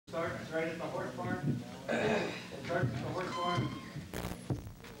Starts right at the horse barn. It starts at the horse barn.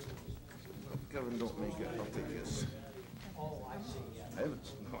 Kevin, don't make it. I'll take this. Oh, I see, yeah. I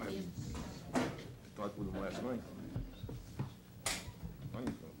haven't. No, I haven't. I talked with him last night.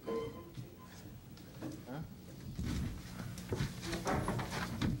 Money's gonna pay. Huh?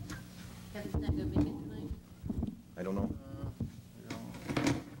 Kevin's not gonna make it tonight? I don't know.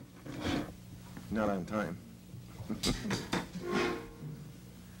 Not on time.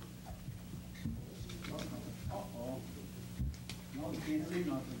 No, you can't see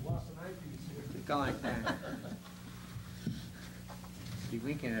nothing. Lost an eyepiece here. It's kind of like that. Good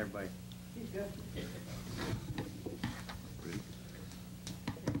weekend, everybody. He's good.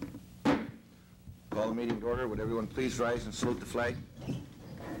 Call the meeting to order. Would everyone please rise and salute the flag?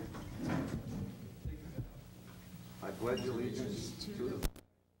 I pledge allegiance to the United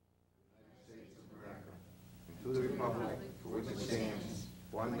States of America and to the republic for which it stands,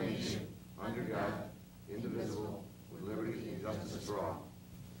 one nation, under God, indivisible, with liberty and justice for all.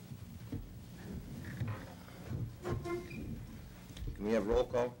 Can we have roll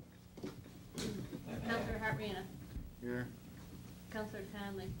call? Counselor Hartranft. Here. Counselor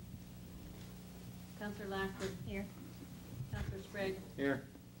Conley. Counselor Lockwood. Here. Counselor Sprague. Here.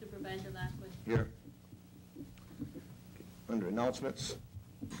 Supervisor Lockwood. Here. Okay. Under announcements,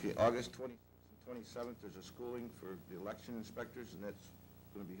 okay, August 20th and 27th, there's a schooling for the election inspectors, and that's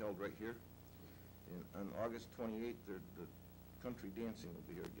going to be held right here. And on August 28th, the country dancing will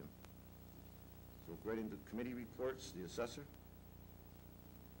be here again. So right into committee reports, the assessor.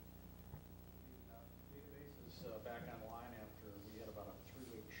 Database is back online after we had about a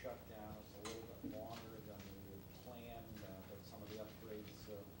 3-week shutdown. It's a little bit longer than we had planned, but some of the upgrades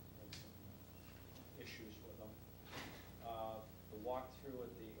had some issues with them. The walkthrough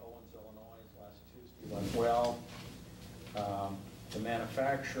at the Owens, Illinois last Tuesday went well. The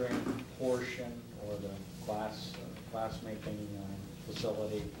manufacturing portion, or the glass-making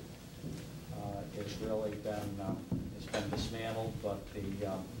facility, has really been dismantled, but the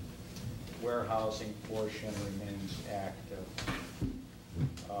warehousing portion remains active.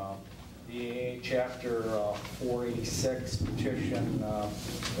 The Chapter 486 petition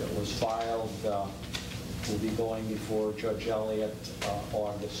that was filed will be going before Judge Elliott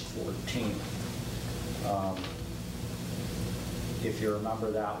August 14th. If you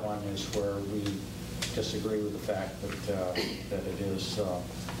remember, that one is where we disagree with the fact that it is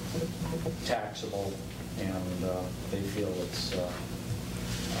taxable, and they feel it's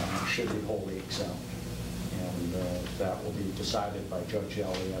should be wholly exempt, and that will be decided by Judge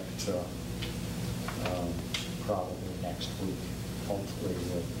Elliott probably next week. Hopefully,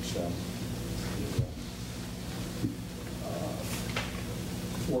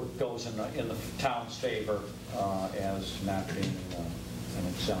 work goes in the town's favor as not being an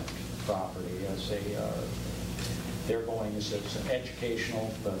exempt property. As they're going as an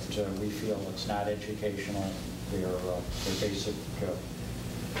educational, but we feel it's not educational. Their basic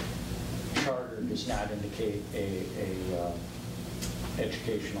charter does not indicate a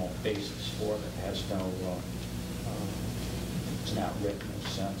educational basis for it. It has no, it's not written in a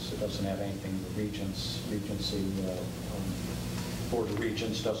sense. It doesn't have anything, the Regency, Board of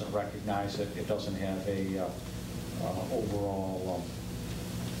Regents doesn't recognize it. It doesn't have a overall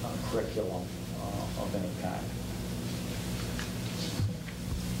curriculum of any kind.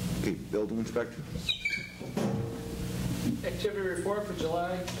 Okay, building inspector. Activity report for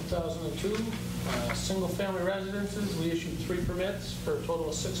July 2002. Single-family residences, we issued 3 permits for a total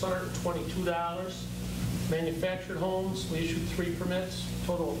of $622. Manufactured homes, we issued 3 permits,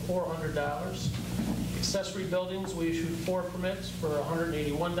 total of $400. Accessory buildings, we issued 4 permits for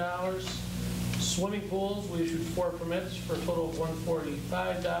 $181. Swimming pools, we issued 4 permits for a total of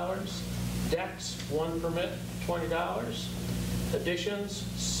 $145. Decks, 1 permit, $20. Additions,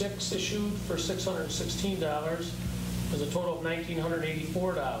 6 issued for $616. There's a total of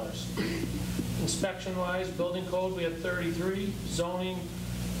 $1,984. Inspection-wise, building code, we had 33. Zoning,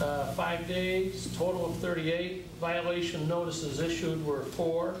 5 days, total of 38. Violation notices issued were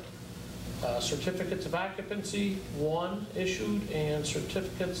 4. Certificates of occupancy, 1 issued, and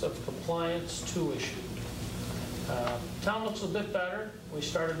certificates of compliance, 2 issued. Town looks a bit better. We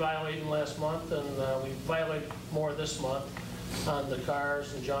started violating last month, and we violate more this month on the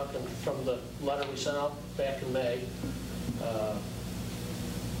cars and junk, and from the letter we sent out back in May.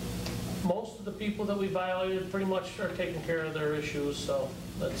 Most of the people that we violated pretty much are taking care of their issues, so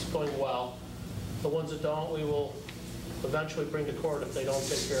that's going well. The ones that don't, we will eventually bring to court if they don't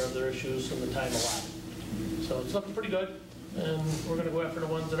take care of their issues in the time allotted. So it's looking pretty good, and we're going to go after the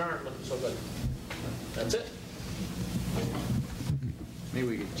ones that aren't looking so good. That's it.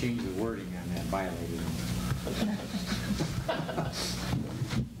 Maybe we could change the wording on that violated.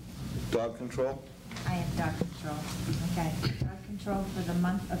 Dog control? I have dog control. Okay. Dog control for the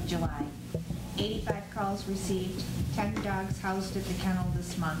month of July. 85 calls received, 10 dogs housed at the kennel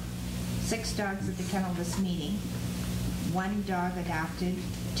this month, 6 dogs at the kennel this meeting, 1 dog adopted,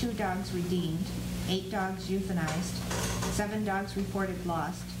 2 dogs redeemed, 8 dogs euthanized, 7 dogs reported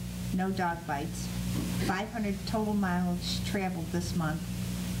lost, no dog bites, 500 total mileage traveled this month,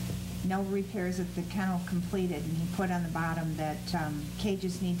 no repairs at the kennel completed, and he put on the bottom that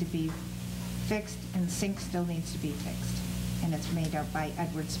cages need to be fixed and the sink still needs to be fixed. And it's made out by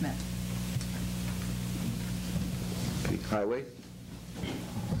Edward Smith. Okay, highway?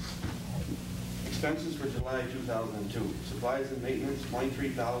 Expenses for July 2002. Supplies and maintenance,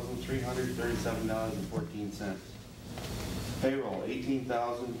 $23,337.14. Payroll,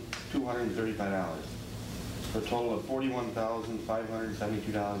 $18,235. For a total of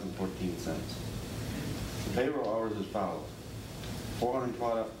 $41,572.14. The payroll hours as follows: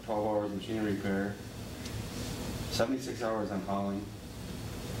 412 hours machinery repair, 76 hours on hauling,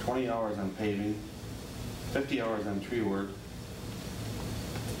 20 hours on paving, 50 hours on tree work,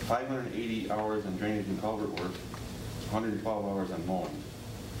 580 hours on drainage and culvert work, 112 hours on mowing,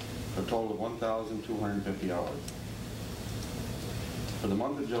 for a total of 1,250 hours. For the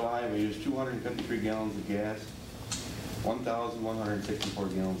month of July, we used 253 gallons of gas, 1,164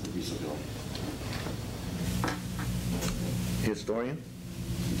 gallons of diesel fuel. Historian?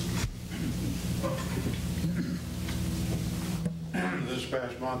 This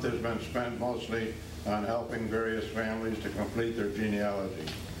past month has been spent mostly on helping various families to complete their genealogy.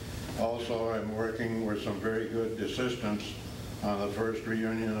 Also, I'm working with some very good assistants on the first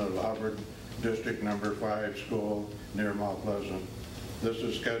reunion of Hubbard District Number 5 school near Mount Pleasant. This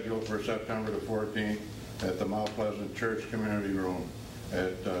is scheduled for September the 14th at the Mount Pleasant Church Community Room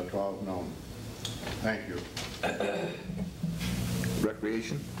at 12 noon. Thank you.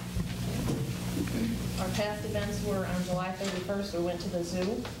 Recreation? Our past events were on July 31st. We went to the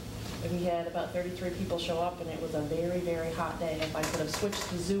zoo. We had about 33 people show up, and it was a very, very hot day. If I could have switched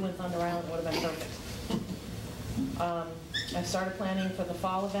the zoo in Thunder Island, it would have been perfect. I started planning for the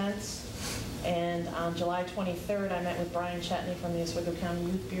fall events, and on July 23rd, I met with Brian Chetney from the Oswego County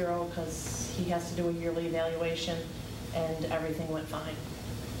Youth Bureau because he has to do a yearly evaluation, and everything went fine.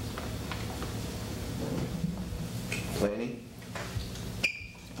 Planning?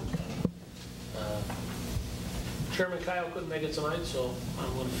 Chairman Kyle couldn't make it tonight, so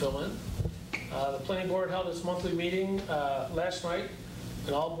I'm going to fill in. The planning board held its monthly meeting last night,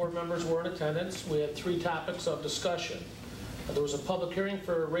 and all board members were in attendance. We had 3 topics of discussion. There was a public hearing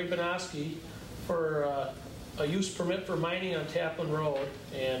for Ray Benoski for a use permit for mining on Taplin Road,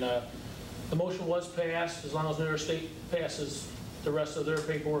 and the motion was passed. As long as New York State passes the rest of their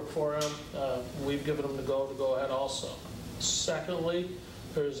paperwork for them, we've given them the go to go ahead also. Secondly,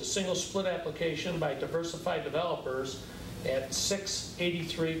 there's a single split application by Diversified Developers at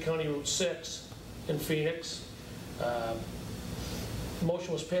 683 County Route 6 in Phoenix.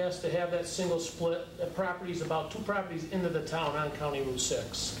 Motion was passed to have that single split. That property is about 2 properties into the town on County Route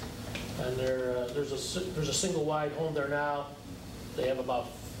 6. And there's a single wide home there now. They have about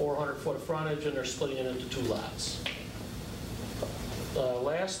 400 foot of frontage, and they're splitting it into 2 lots.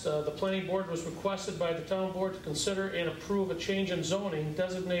 The planning board was requested by the town board to consider and approve a change in zoning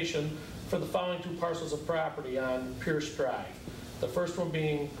designation for the following 2 parcels of property on Pierce Drive. The first one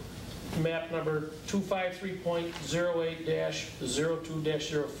being map number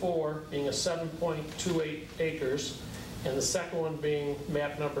 253.08-02-04, being a 7.28 acres, and the second one being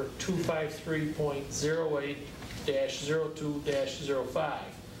map number 253.08-02-05.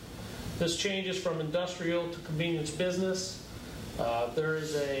 This changes from industrial to convenience business. There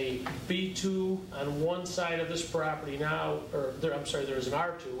is a B2 on one side of this property now, there is an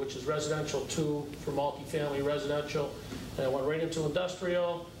R2, which is residential 2 for multifamily residential, and it went right into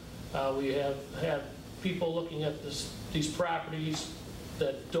industrial. We have had people looking at these properties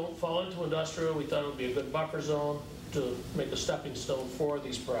that don't fall into industrial. We thought it would be a good buffer zone to make a stepping stone for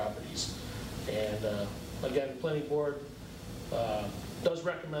these properties. And again, the planning board does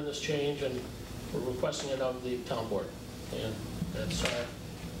recommend this change, and we're requesting it of the town board. And that's our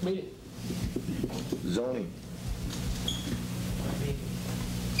meeting. Zoning?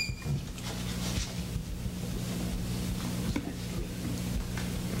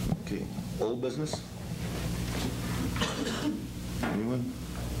 Okay, old business? Anyone?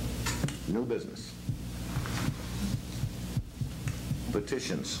 New business?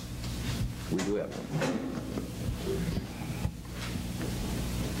 Petitions? We do have one.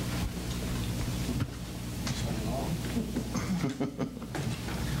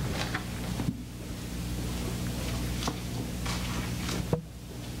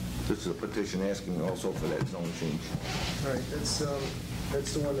 this is a petition asking also for that zone change. All right, that's the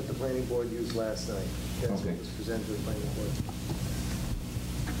one that the planning board used last night. That's Okay. what was presented to the planning board.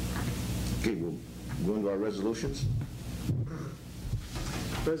 Okay, we'll go into our resolutions.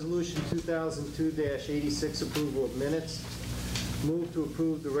 Resolution 2002-86, approval of minutes. Move to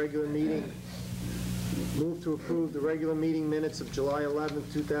approve the regular meeting. Move to approve the regular meeting minutes of July 11,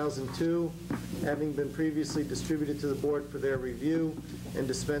 2002, having been previously distributed to the board for their review, and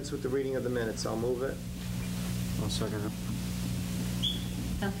dispense with the reading of the minutes. I'll move it. I'll second it.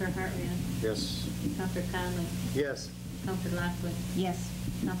 Counselor Hartman. Yes. Counselor Conley. Yes. Counselor Lockwood. Yes.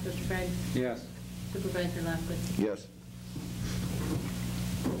 Counselor Sprague. Yes. Supervisor Lockwood. Yes.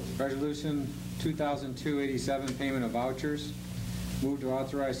 Resolution 2002-87, payment of vouchers. Move to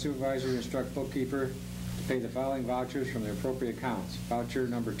authorize supervisor to instruct bookkeeper to pay the following vouchers from the appropriate accounts. Voucher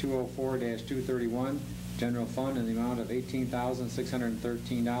number 204-231, general fund, in the amount of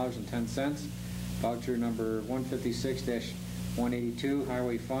 $18,613.10. Voucher number 156-182,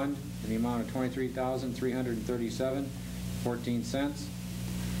 highway fund, in the amount of $23,337.14.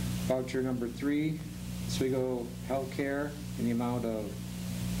 Voucher number 3, Oswego Healthcare, in the amount of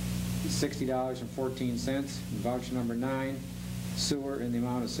 $60.14. And voucher number 9, sewer, in the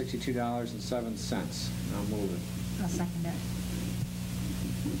amount of $62.07. I'll move it. I'll second it.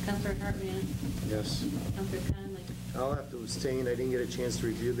 Counselor Hartman. Yes. Counselor Conley. I'll have to abstain. I didn't get a chance to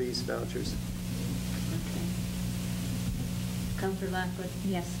review these vouchers. Okay. Counselor Lockwood.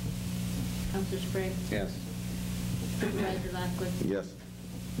 Yes. Counselor Sprague. Yes. Supervisor Lockwood. Yes.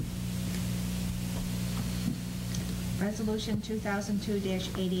 Resolution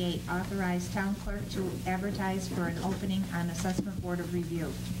 2002-88, authorize town clerk to advertise for an opening on Assessment Board of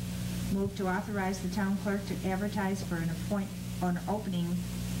Review. Move to authorize the town clerk to advertise for an opening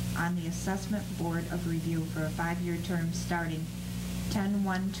on the Assessment Board of Review for a 5-year term starting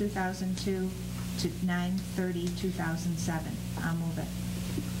 10/1/2002 to 9/30/2007. I'll move it.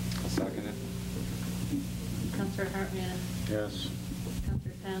 I'll second it. Counselor Hartman. Yes.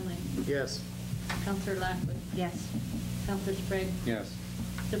 Counselor Conley. Yes. Counselor Lockwood. Yes. Counselor Sprague. Yes.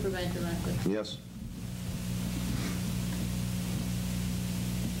 Supervisor Lockwood. Yes.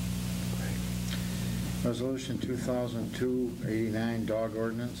 Resolution 2002-89, dog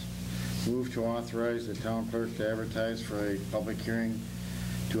ordinance. Move to authorize the town clerk to advertise for a public hearing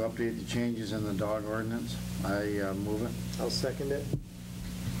to update the changes in the dog ordinance. I move it. I'll second it.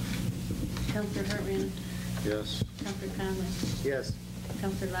 Counselor Hartman. Yes. Counselor Conley. Yes.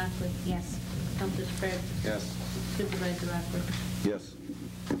 Counselor Lockwood. Yes. Counselor Sprague. Yes. Supervisor Lockwood. Yes.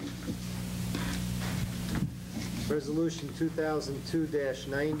 Resolution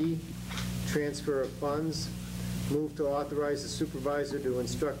 2002-90, transfer of funds. Move to authorize the supervisor to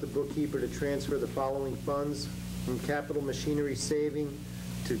instruct the bookkeeper to transfer the following funds from capital machinery saving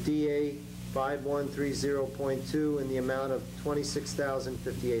to DA 5130.2 in the amount of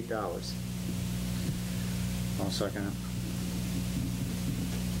 $26,058. I'll second it.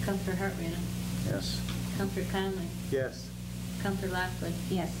 Counselor Hartman. Yes. Counselor Conley. Yes. Counselor Lockwood.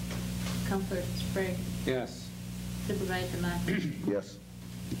 Yes. Counselor Sprague. Yes. Supervisor Lockwood. Yes.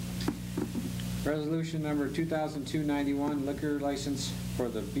 Resolution number 2002-91, liquor license for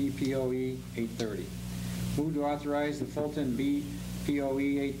the BPOE 830. Move to authorize the Fulton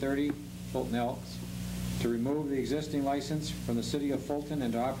BPOE 830, Fulton Elks, to remove the existing license from the city of Fulton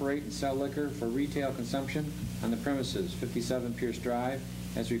and to operate and sell liquor for retail consumption on the premises, 57 Pierce Drive,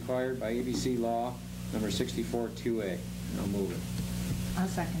 as required by ABC Law number 64-2A. I'll move it. I'll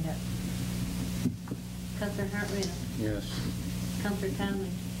second it. Counselor Hartman. Yes. Counselor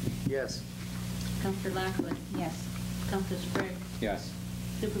Conley. Yes. Counselor Lockwood. Yes. Counselor Sprague. Yes.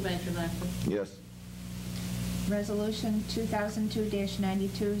 Supervisor Lockwood. Yes. Resolution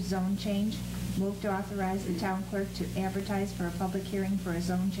 2002-92, zone change. Move to authorize the town clerk to advertise for a public hearing for a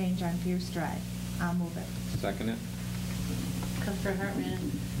zone change on Pierce Drive. I'll move it. Second it. Counselor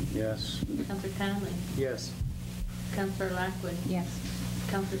Hartman. Yes. Counselor Conley. Yes. Counselor Lockwood. Yes.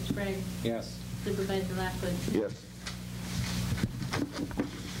 Counselor Sprague. Yes. Supervisor Lockwood. Yes.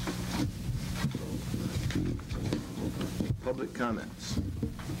 Public comments.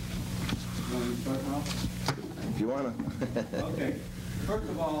 If you want to. Okay. First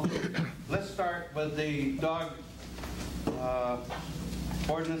of all, let's start with the dog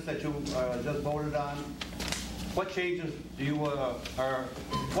ordinance that you just voted on. What changes do you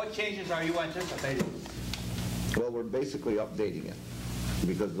what changes are you anticipating? Well, we're basically updating it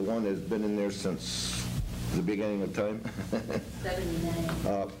because the one has been in there since the beginning of time.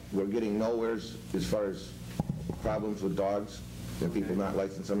 79. We're getting nowheres as far as problems with dogs and people not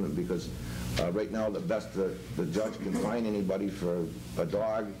licensing them because right now the best the judge can find anybody for a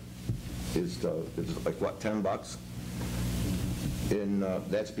dog is like, what, $10? And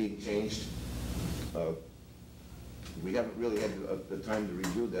that's being changed. We haven't really had the time to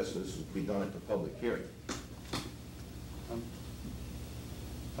review this. This will be done at the public hearing.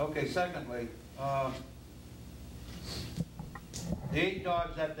 Okay, secondly, the 8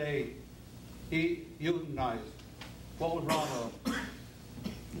 dogs that they euthanized, what was wrong with them?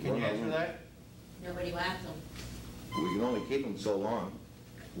 Can you answer that? Nobody wants them. We can only keep them so long.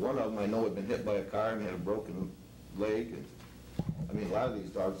 One of them I know had been hit by a car and had a broken leg. And, I mean, a lot of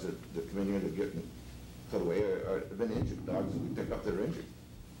these dogs that come in here to get put away have been injured dogs, and we pick up they're injured.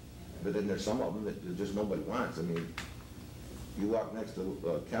 But then there's some of them that just nobody wants. I mean, you walk next to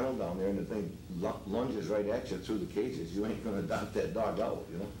a kennel down there and the thing lunges right at you through the cages. You ain't going to adopt that dog out,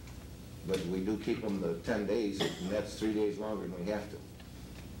 you know. But we do keep them the 10 days, and that's 3 days longer than we have to.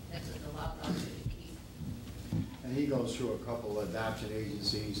 That's what the law allows you to keep. And he goes through a couple of adoption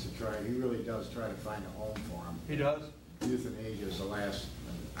agencies to try, he really does try to find a home for them. He does? Euthanasia is the last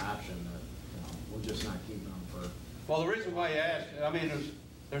option that, you know, we're just not keeping them for. Well, the reason why you asked, I mean,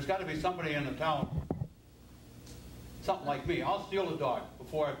 there's got to be somebody in the town, something like me. I'll steal a dog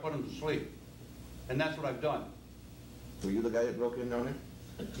before I put him to sleep. And that's what I've done. Were you the guy that broke in down there?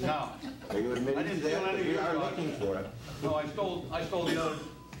 No. Are you admitting I didn't to that? steal any of We your are dogs. looking for it. No, I stole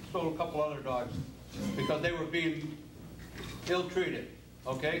a couple other dogs because they were being ill-treated,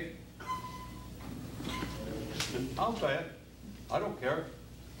 okay? I'll say it. I don't care.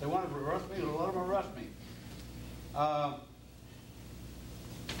 If they want to arrest me, let them arrest me.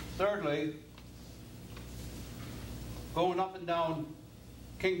 Thirdly, going up and down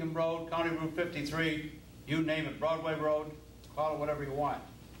Kingdom Road, County Route 53, you name it, Broadway Road, call it whatever you want.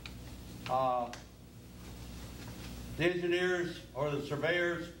 The engineers or the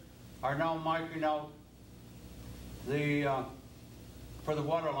surveyors are now marking out for the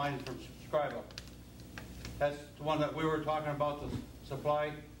water line from Scriba. That's the one that we were talking about, the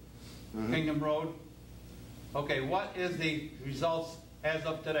supply, Kingdom Road. Okay, what is the results as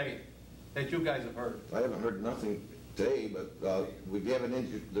of today that you guys have heard? I haven't heard nothing today, but we have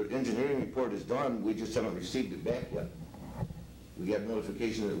the engineering report is done. We just haven't received it back yet. We got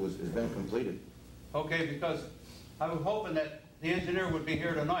notification that has been completed. Okay, because I was hoping that the engineer would be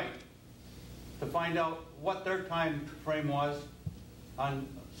here tonight to find out what their time frame was on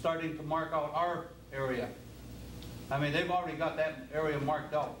starting to mark out our area. I mean, they've already got that area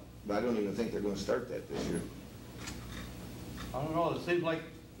marked out. But I don't even think they're going to start that this year. I don't know, it seems like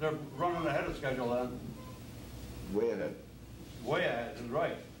they're running ahead of schedule then. Way ahead. Way ahead, is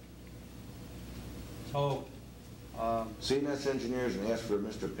right. So, CNS Engineers, and ask for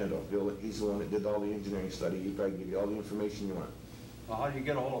Mr. Pinto. He's the one that did all the engineering study. He probably give you all the information you want. well, how do you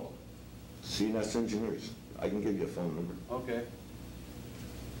get a hold of them? CNS Engineers. I can give you a phone number. Okay.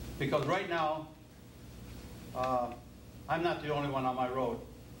 Because right now, I'm not the only one on my road.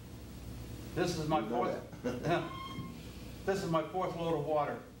 This is my You know fourth. that. This is my 4th load of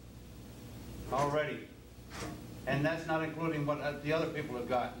water already, and that's not including what the other people have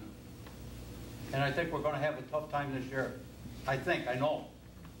gotten. And I think we're going to have a tough time this year. I think, I know.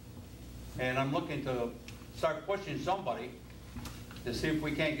 And I'm looking to start pushing somebody to see if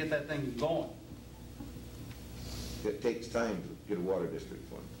we can't get that thing going. It takes time to get a water district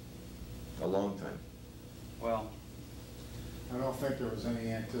fund. A long time. Well, I don't think there was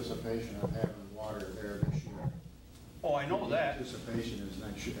any anticipation of having water there this year. oh, I know that. Anticipation is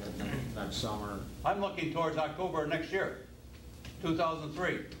next summer. I'm looking towards October next year,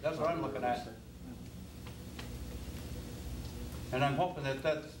 2003. That's what I'm looking at. And I'm hoping that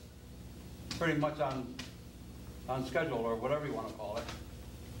that's pretty much on schedule, or whatever you want to call it.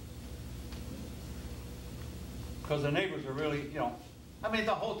 Because the neighbors are really, you know, I mean,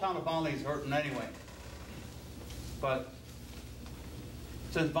 the whole town of Volney is hurting anyway. But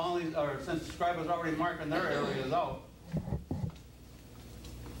since Scriba's already marking their areas out,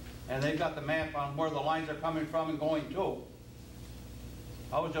 and they've got the map on where the lines are coming from and going to,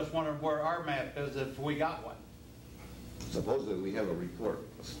 I was just wondering where our map is if we got one. Supposedly we have a report,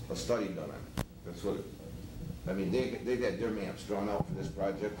 a study done on it. That's what I mean, they've had their maps drawn out for this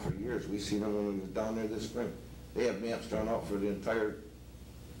project for years. We seen them when we was down there this spring. They have maps drawn out for the entire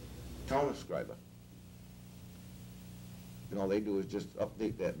town of Scriba. And all they do is just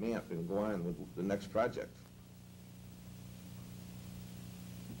update that map and go on with the next project.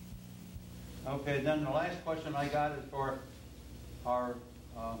 Okay, then the last question I got is for our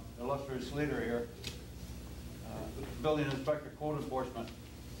illustrious leader here, Building Inspector, Code Enforcement.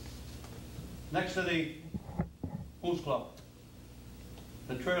 Next to the Boots Club,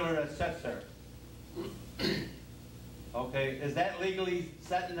 the trailer that sits there. Okay, is that legally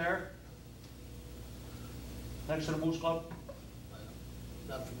set in there? next to the Moose Club?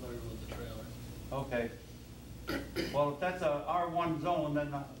 Not familiar with the trailer. Okay. Well, if that's a R1 zone,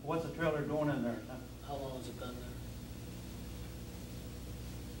 then what's the trailer doing in there? How long has it been there?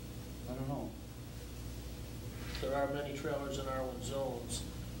 I don't know. There are many trailers in R1 zones.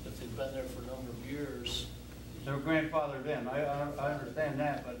 If they've been there for a number of years. They're grandfathered in, I understand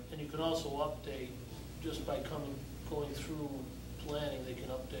that, but And you can also update, just by going through planning, they can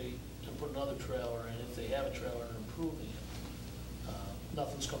update and put another trailer in if they have a trailer and improving it.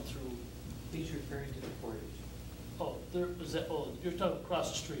 Nothing's come through. These are referring to the portage. Oh, you're talking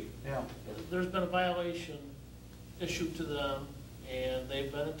across the street. yeah. There's been a violation issued to them, and they've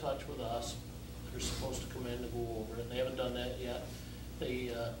been in touch with us. They're supposed to come in to go over it, and they haven't done that yet.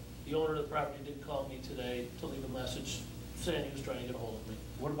 The owner of the property did call me today to leave a message saying he was trying to get a hold of me.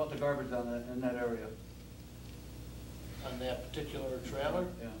 What about the garbage in that area? On that particular trailer,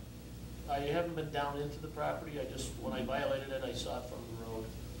 Yeah. I haven't been down into the property. When I violated it, I saw it from the road,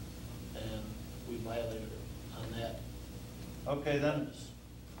 and we violated it on that. Okay, then,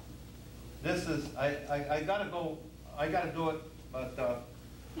 this is, I gotta do it, but,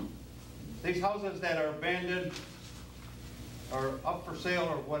 these houses that are abandoned or up for sale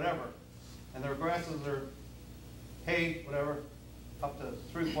or whatever, and their grasses are hay, whatever, up to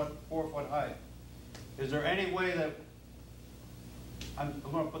 3 foot, 4 foot high. Is there any way that, I'm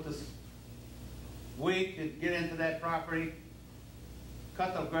gonna put this, we could get into that property,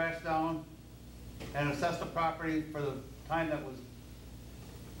 cut the grass down, and assess the property for the time that was,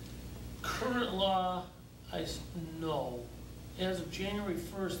 Current law, no. As of January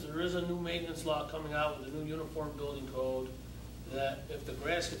 1st, there is a new maintenance law coming out with a new uniform building code that if the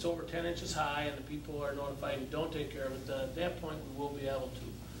grass gets over 10 inches high and the people are notified and don't take care of it, then at that point we will be able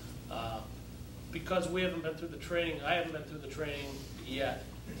to. Because we haven't been through the training, I haven't been through the training yet.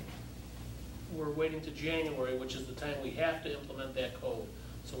 We're waiting to January, which is the time we have to implement that code.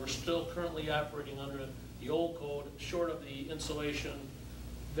 So we're still currently operating under the old code, short of the insulation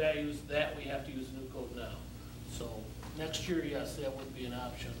values that we have to use the new code now. So next year, yes, that would be an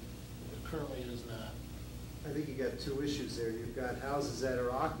option. Currently, it is not. I think you got two issues there. You've got houses that are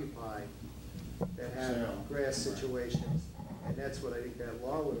occupied that have grass situations, and that's what I think that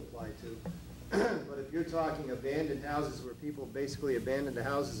law would apply to. But if you're talking abandoned houses where people basically abandoned the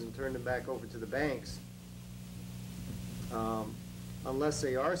houses and turned them back over to the banks, unless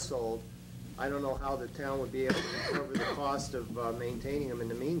they are sold, I don't know how the town would be able to cover the cost of maintaining them in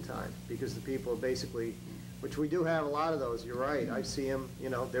the meantime, because the people are basically, which we do have a lot of those, you're right, I see them,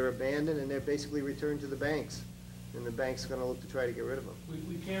 they're abandoned and they're basically returned to the banks, and the bank's gonna look to try to get rid of them.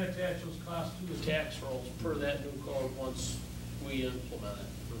 We can attach those costs to the tax rolls per that new code once we implement it.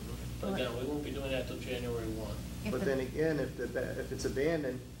 But again, we won't be doing that till January 1. But then again, if it's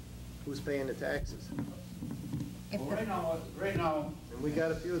abandoned, who's paying the taxes? well, right now, And we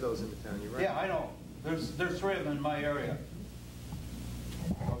got a few of those in the town, you're right. yeah, I know. There's 3 of them in my area.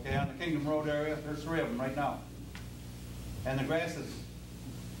 Okay, on the Kingdom Road area, there's 3 of them right now. And the grass is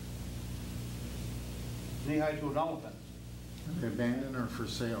knee-high to an elephant. Are they abandoned or for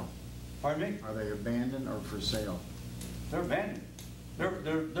sale? Pardon me? Are they abandoned or for sale? They're abandoned.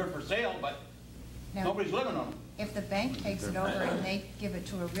 They're for sale, but Now, nobody's living on them. if the bank takes it over and they give it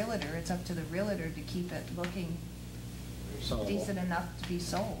to a realtor, it's up to the realtor to keep it looking Sellable. decent enough to be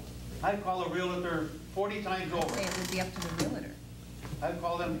sold. I've called a realtor 40 times I'd over. say it would be up to the realtor. I've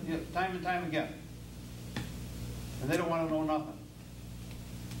called them time and time again. And they don't want to know nothing.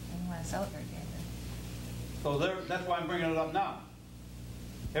 They don't want to sell it very good. So that's why I'm bringing it up now.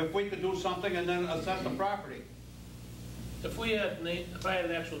 If we could do something and then assess the property. If I had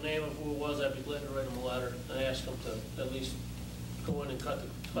an actual name of who it was, I'd be glad to write them a letter and ask them to at least go in and cut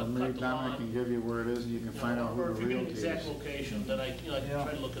Well, the maybe Dominic can lawn. give you where it is, and you can find out who Or the if you give realtor an exact is. location, then I can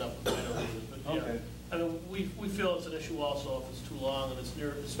try to look it up and find out who it is. But yeah, Okay. I mean, we feel it's an issue also if it's too long and it's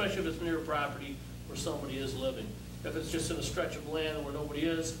near, especially if it's near a property where somebody is living. If it's just in a stretch of land where nobody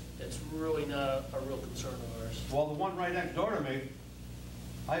is, it's really not a real concern of ours. Well, the one right next door to me,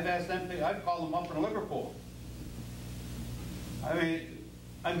 I've called them up in a liquor pool. I mean,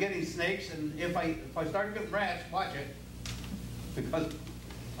 I'm getting snakes, and if I start getting rats, watch it, because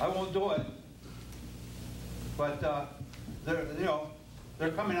I won't do it. But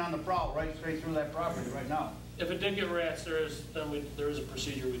they're coming on the prowl right straight through that property right now. If it did get rats, there is a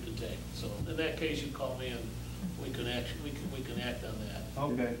procedure we could take. So in that case, you call me and we can act on that.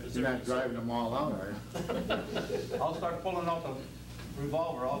 Okay. You're not driving them all out, are you? I'll start pulling out the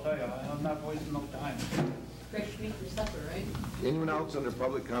revolver, I'll tell you. I'm not wasting no time. Fresh meat for supper, right? Anyone else under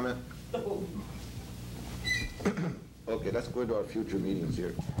public comment? Okay, let's go into our future meetings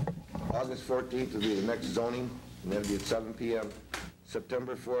here. August 14th will be the next zoning, and that'll be at 7 p.m.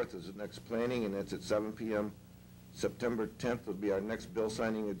 September 4th is the next planning, and that's at 7 p.m. September 10th will be our next bill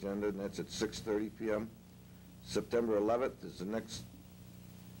signing agenda, and that's at 6:30 p.m. September 11th is the next,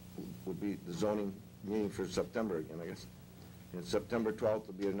 would be the zoning meeting for September again, I guess. And September 12th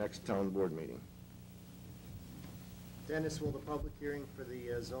will be our next town board meeting. Dennis, will the public hearing for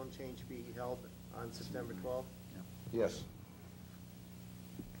the zone change be held on September 12th? Yes.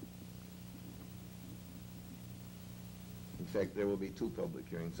 In fact, there will be 2 public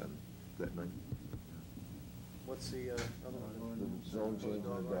hearings on that night. What's the other one? The zone change and the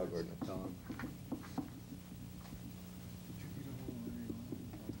dog ordinance.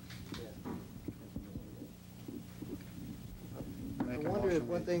 I wonder if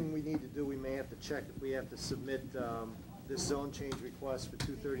one thing we need to do, we may have to check if we have to submit this zone change request for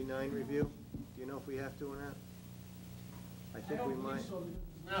 239 review. Do you know if we have to or not? I think we might.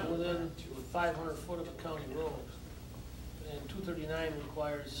 Not within 500 foot of a county road. And 239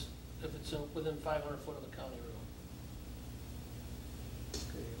 requires if it's within 500 foot of a county road.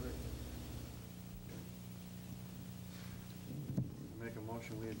 Okay, right. Make a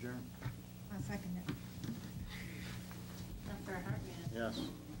motion, we adjourn. I'll second it. Counselor Hartman. Yes.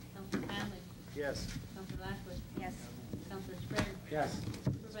 Counselor Conley. Yes. Counselor Lockwood. Yes. Counselor Square. Yes.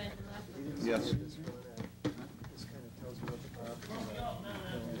 Supervisor Lockwood. Yes. This one,